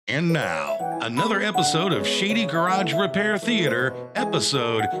And now, another episode of Shady Garage Repair Theater,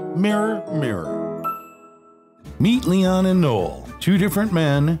 episode Mirror, Mirror. Meet Leon and Noel, two different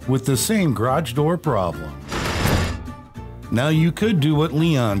men with the same garage door problem. Now you could do what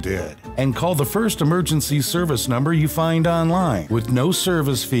Leon did and call the first emergency service number you find online with no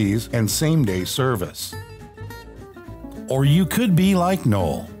service fees and same-day service. Or you could be like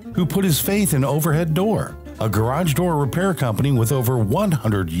Noel, who put his faith in Overhead Door, a garage door repair company with over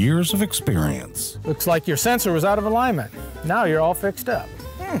 100 years of experience. Looks like your sensor was out of alignment. Now you're all fixed up.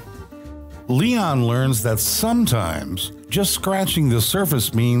 Leon learns that sometimes just scratching the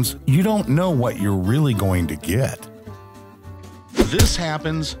surface means you don't know what you're really going to get. This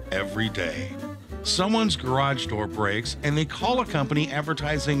happens every day. Someone's garage door breaks and they call a company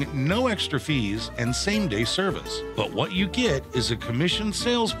advertising no extra fees and same-day service. But what you get is a commissioned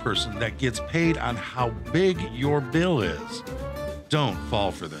salesperson that gets paid on how big your bill is. Don't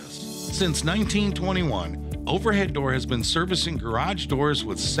fall for this. Since 1921, Overhead Door has been servicing garage doors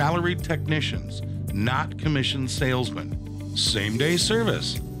with salaried technicians, not commissioned salesmen. Same-day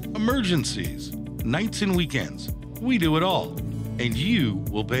service, emergencies, nights and weekends. We do it all, and you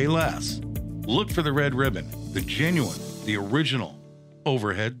will pay less. Look for the red ribbon, the genuine, the original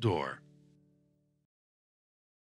Overhead Door.